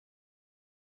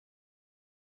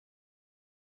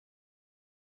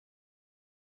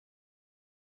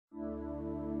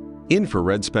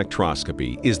Infrared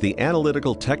spectroscopy is the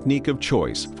analytical technique of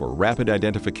choice for rapid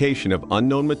identification of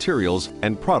unknown materials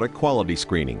and product quality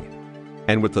screening.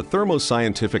 And with the Thermo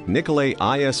Scientific Nicolet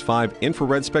iS5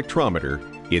 infrared spectrometer,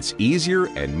 it's easier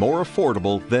and more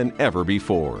affordable than ever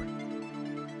before.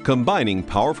 Combining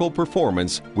powerful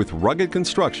performance with rugged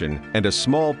construction and a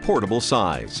small portable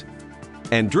size.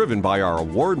 And driven by our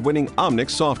award-winning Omnic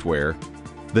software,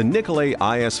 the Nicolet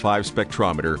iS5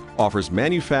 spectrometer offers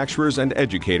manufacturers and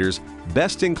educators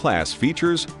best-in-class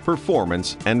features,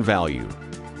 performance, and value.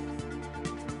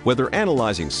 Whether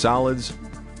analyzing solids,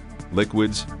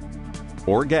 liquids,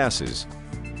 or gases,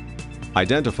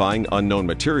 identifying unknown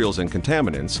materials and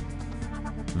contaminants,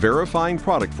 verifying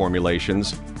product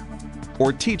formulations,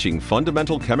 or teaching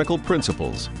fundamental chemical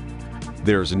principles,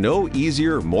 there's no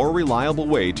easier, more reliable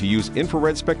way to use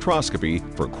infrared spectroscopy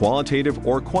for qualitative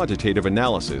or quantitative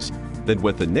analysis than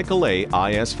with the Nicolet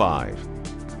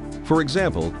iS5. For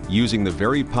example, using the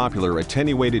very popular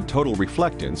attenuated total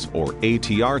reflectance or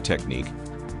ATR technique,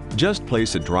 just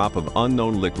place a drop of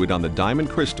unknown liquid on the diamond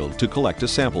crystal to collect a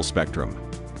sample spectrum,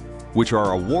 which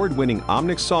our award-winning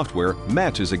Omnic software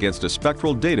matches against a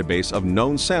spectral database of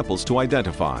known samples to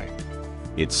identify.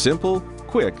 It's simple,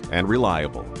 quick, and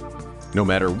reliable, no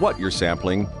matter what you're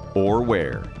sampling or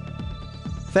where.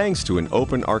 Thanks to an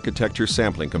open architecture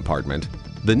sampling compartment,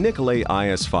 the Nicolet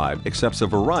iS5 accepts a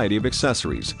variety of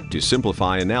accessories to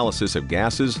simplify analysis of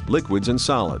gases, liquids, and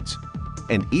solids,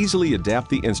 and easily adapt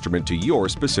the instrument to your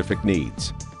specific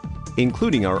needs,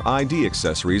 including our ID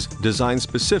accessories designed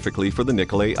specifically for the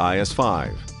Nicolet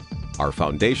iS5, our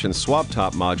foundation swap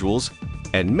top modules,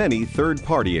 and many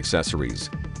third-party accessories.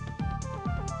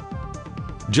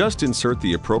 Just insert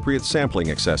the appropriate sampling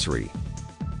accessory.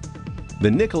 The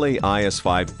Nicolet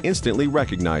iS5 instantly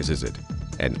recognizes it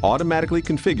and automatically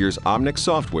configures Omnic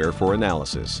software for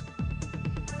analysis.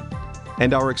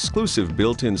 And our exclusive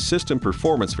built-in system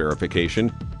performance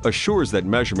verification assures that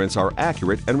measurements are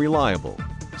accurate and reliable,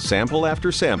 sample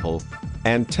after sample,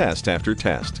 and test after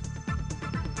test.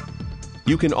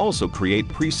 You can also create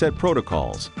preset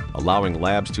protocols, allowing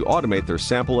labs to automate their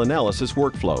sample analysis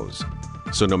workflows.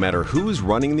 So no matter who's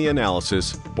running the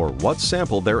analysis or what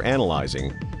sample they're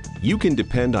analyzing, you can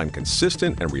depend on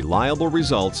consistent and reliable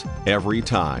results every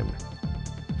time.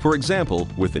 For example,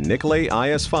 with the Nicolet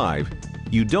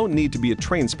iS5, you don't need to be a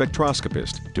trained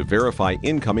spectroscopist to verify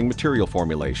incoming material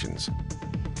formulations.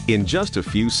 In just a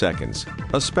few seconds,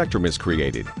 a spectrum is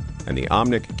created, and the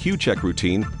Omnic Q-check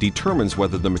routine determines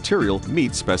whether the material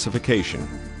meets specification.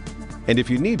 And if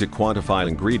you need to quantify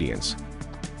ingredients,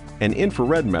 an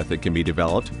infrared method can be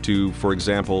developed to, for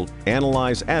example,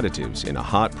 analyze additives in a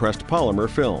hot-pressed polymer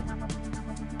film.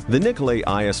 The Nicolet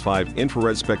iS5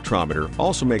 infrared spectrometer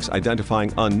also makes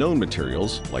identifying unknown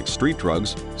materials, like street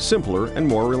drugs, simpler and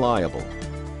more reliable.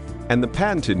 And the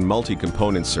patented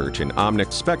multi-component search in Omnic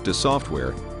Specta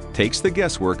software takes the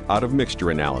guesswork out of mixture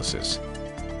analysis.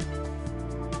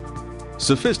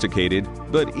 Sophisticated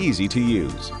but easy to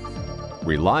use.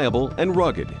 Reliable and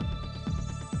rugged.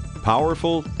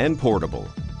 Powerful and portable.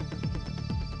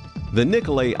 The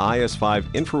Nicolet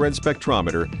iS5 infrared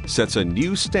spectrometer sets a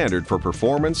new standard for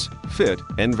performance, fit,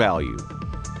 and value.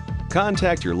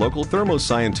 Contact your local Thermo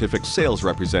Scientific sales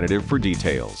representative for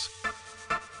details.